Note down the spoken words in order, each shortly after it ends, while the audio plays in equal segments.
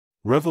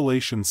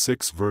Revelation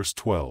 6 verse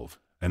 12,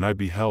 And I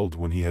beheld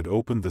when he had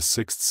opened the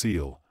sixth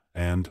seal,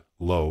 and,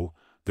 lo,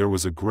 there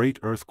was a great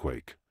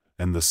earthquake,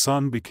 and the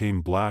sun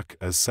became black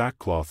as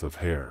sackcloth of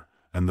hair,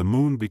 and the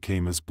moon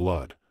became as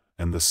blood,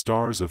 and the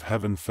stars of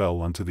heaven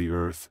fell unto the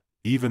earth,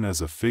 even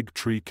as a fig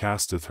tree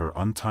casteth her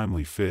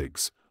untimely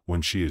figs,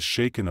 when she is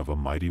shaken of a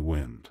mighty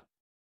wind.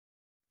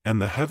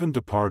 And the heaven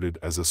departed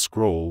as a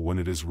scroll when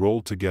it is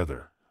rolled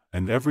together,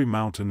 and every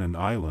mountain and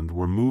island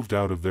were moved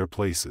out of their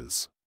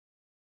places.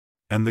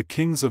 And the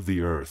kings of the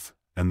earth,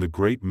 and the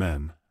great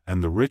men,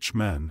 and the rich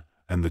men,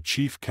 and the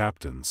chief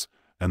captains,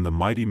 and the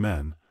mighty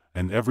men,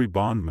 and every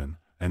bondman,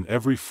 and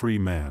every free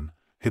man,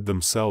 hid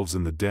themselves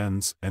in the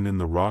dens and in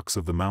the rocks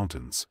of the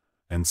mountains,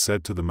 and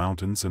said to the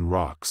mountains and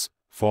rocks,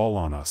 Fall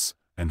on us,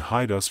 and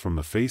hide us from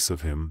the face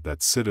of him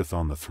that sitteth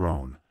on the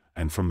throne,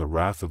 and from the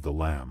wrath of the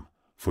Lamb,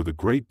 for the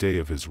great day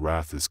of his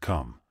wrath is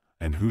come,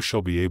 and who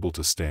shall be able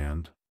to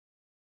stand?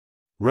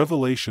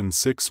 Revelation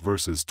 6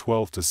 verses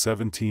 12 to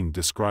 17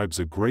 describes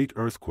a great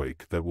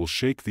earthquake that will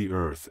shake the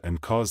earth and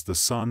cause the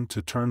sun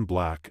to turn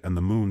black and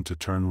the moon to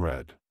turn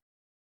red.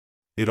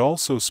 It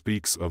also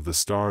speaks of the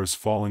stars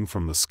falling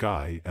from the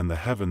sky and the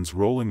heavens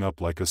rolling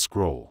up like a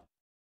scroll.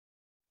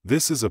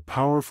 This is a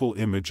powerful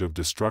image of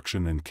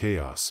destruction and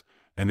chaos,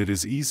 and it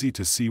is easy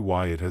to see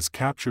why it has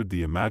captured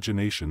the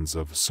imaginations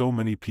of so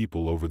many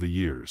people over the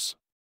years.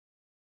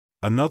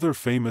 Another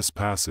famous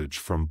passage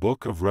from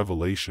Book of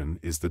Revelation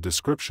is the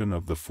description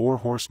of the 4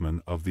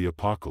 horsemen of the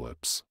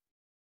apocalypse.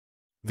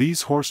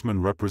 These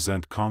horsemen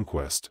represent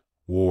conquest,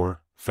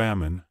 war,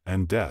 famine,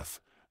 and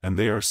death, and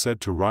they are said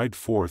to ride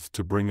forth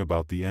to bring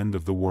about the end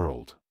of the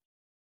world.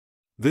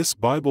 This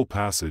Bible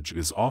passage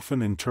is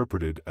often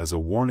interpreted as a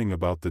warning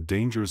about the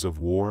dangers of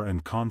war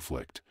and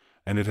conflict,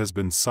 and it has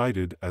been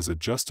cited as a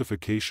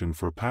justification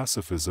for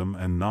pacifism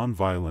and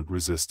nonviolent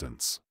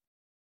resistance.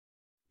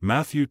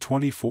 Matthew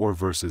 24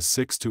 verses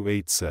 6 to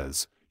 8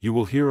 says, You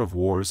will hear of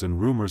wars and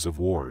rumors of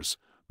wars,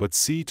 but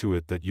see to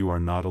it that you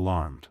are not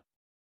alarmed.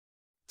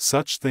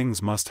 Such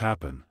things must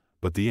happen,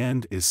 but the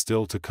end is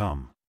still to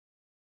come.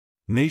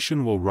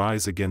 Nation will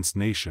rise against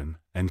nation,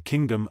 and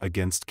kingdom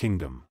against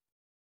kingdom.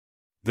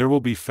 There will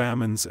be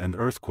famines and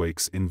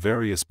earthquakes in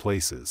various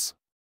places.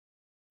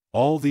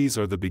 All these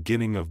are the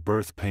beginning of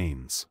birth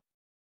pains.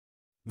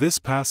 This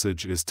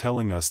passage is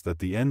telling us that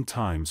the end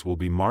times will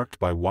be marked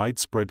by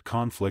widespread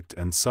conflict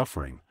and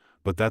suffering,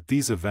 but that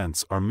these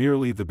events are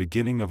merely the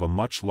beginning of a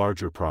much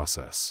larger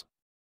process.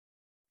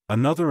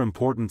 Another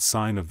important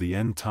sign of the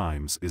end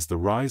times is the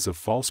rise of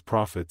false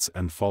prophets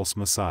and false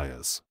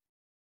messiahs.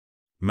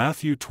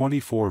 Matthew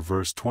 24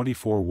 verse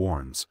 24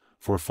 warns,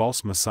 For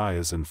false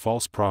messiahs and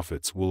false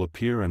prophets will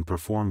appear and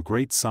perform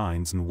great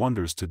signs and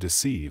wonders to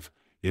deceive,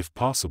 if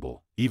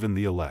possible, even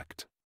the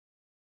elect.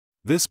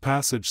 This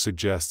passage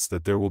suggests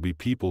that there will be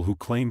people who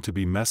claim to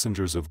be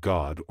messengers of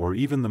God or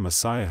even the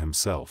Messiah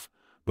himself,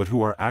 but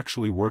who are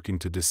actually working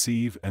to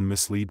deceive and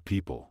mislead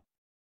people.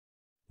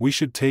 We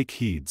should take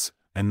heeds,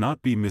 and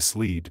not be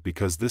misled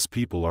because this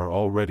people are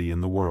already in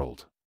the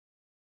world.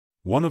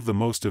 One of the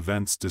most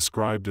events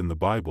described in the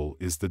Bible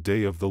is the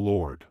day of the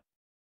Lord.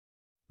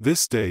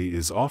 This day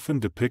is often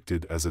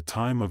depicted as a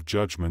time of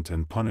judgment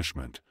and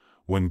punishment,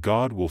 when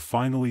God will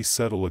finally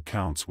settle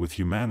accounts with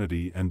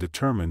humanity and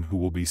determine who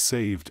will be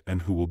saved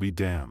and who will be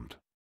damned.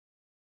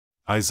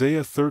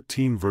 Isaiah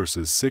 13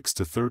 verses 6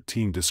 to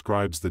 13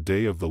 describes the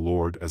day of the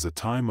Lord as a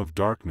time of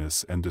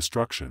darkness and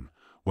destruction,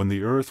 when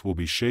the earth will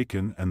be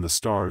shaken and the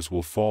stars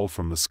will fall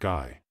from the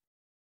sky.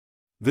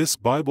 This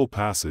Bible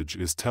passage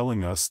is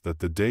telling us that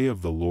the day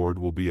of the Lord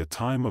will be a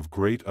time of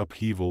great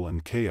upheaval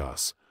and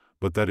chaos,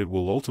 but that it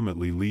will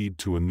ultimately lead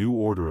to a new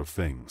order of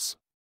things.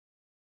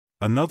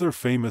 Another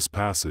famous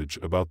passage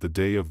about the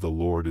day of the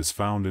Lord is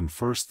found in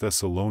 1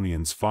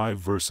 Thessalonians 5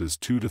 verses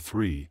 2 to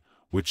 3,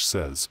 which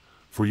says,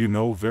 For you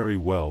know very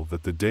well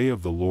that the day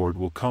of the Lord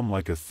will come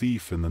like a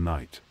thief in the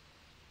night.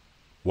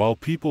 While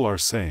people are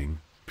saying,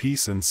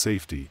 Peace and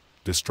safety,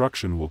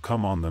 destruction will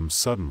come on them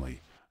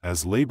suddenly,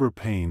 as labor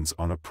pains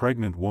on a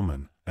pregnant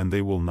woman, and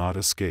they will not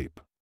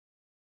escape.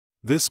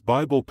 This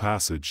Bible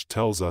passage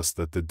tells us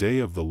that the day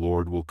of the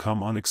Lord will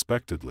come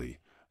unexpectedly,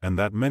 and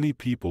that many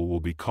people will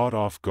be caught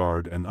off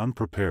guard and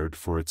unprepared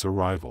for its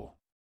arrival.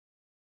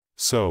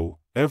 So,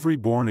 every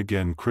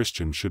born-again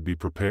Christian should be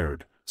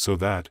prepared, so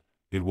that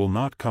it will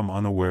not come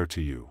unaware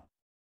to you.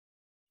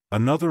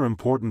 Another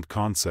important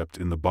concept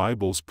in the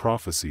Bible's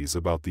prophecies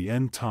about the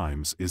end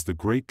times is the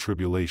Great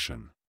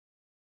Tribulation.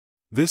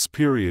 This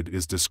period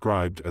is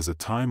described as a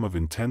time of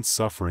intense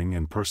suffering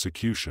and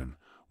persecution,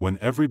 when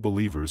every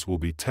believers will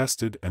be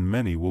tested and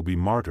many will be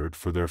martyred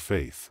for their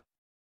faith.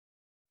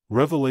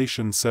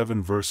 Revelation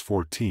 7 verse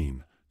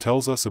 14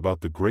 tells us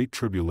about the Great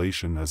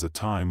Tribulation as a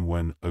time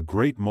when a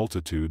great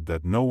multitude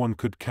that no one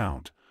could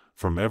count,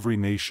 from every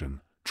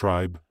nation,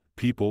 tribe,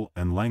 people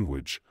and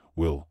language,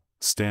 will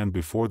stand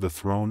before the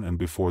throne and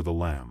before the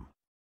Lamb.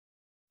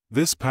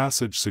 This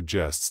passage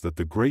suggests that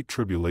the Great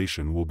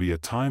Tribulation will be a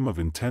time of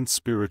intense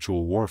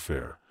spiritual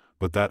warfare,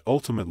 but that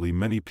ultimately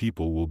many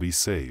people will be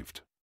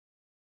saved.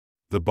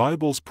 The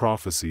Bible's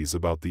prophecies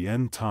about the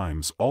end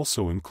times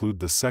also include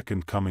the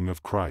second coming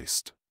of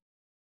Christ.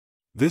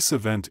 This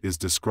event is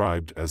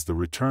described as the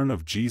return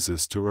of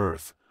Jesus to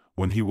earth,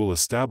 when he will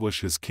establish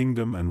his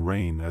kingdom and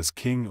reign as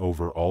king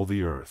over all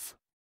the earth.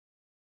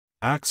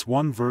 Acts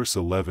 1 verse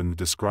 11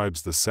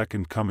 describes the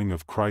second coming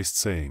of Christ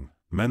saying,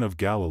 "Men of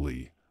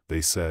Galilee,"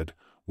 they said,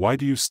 "why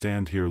do you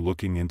stand here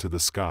looking into the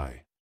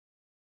sky?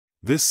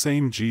 This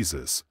same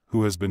Jesus,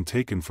 who has been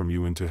taken from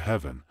you into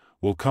heaven,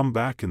 will come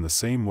back in the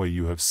same way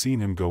you have seen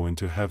him go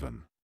into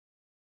heaven."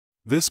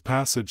 This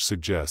passage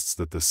suggests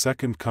that the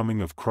second coming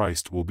of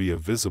Christ will be a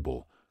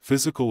visible,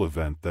 physical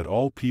event that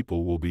all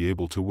people will be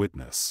able to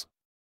witness.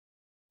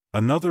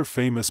 Another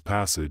famous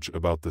passage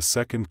about the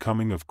second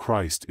coming of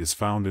Christ is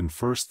found in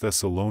 1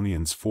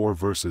 Thessalonians 4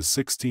 verses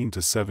 16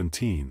 to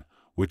 17,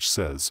 which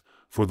says,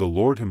 "For the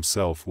Lord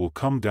himself will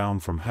come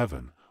down from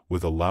heaven,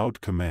 with a loud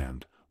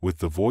command, with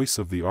the voice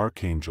of the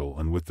archangel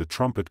and with the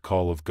trumpet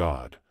call of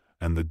God,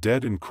 and the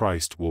dead in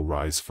Christ will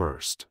rise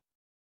first.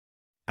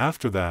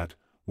 After that,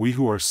 we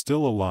who are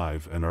still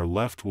alive and are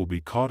left will be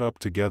caught up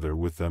together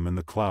with them in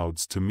the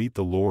clouds to meet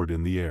the Lord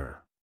in the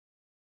air.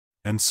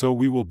 And so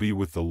we will be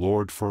with the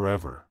Lord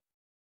forever."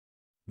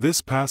 This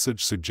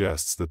passage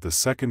suggests that the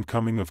second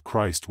coming of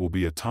Christ will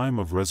be a time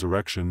of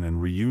resurrection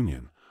and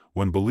reunion,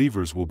 when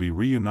believers will be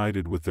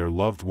reunited with their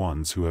loved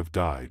ones who have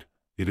died.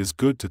 It is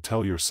good to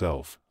tell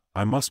yourself,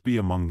 "I must be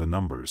among the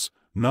numbers,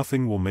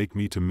 nothing will make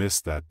me to miss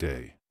that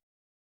day."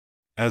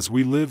 As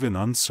we live in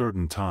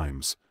uncertain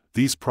times,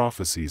 these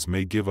prophecies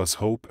may give us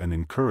hope and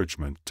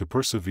encouragement to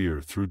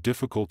persevere through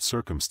difficult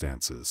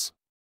circumstances.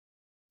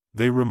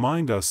 They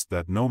remind us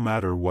that no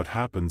matter what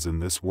happens in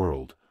this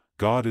world,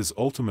 God is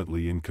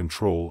ultimately in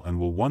control and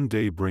will one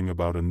day bring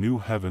about a new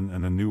heaven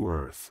and a new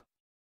earth.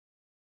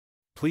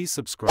 Please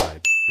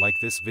subscribe, like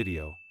this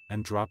video,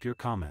 and drop your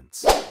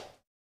comments.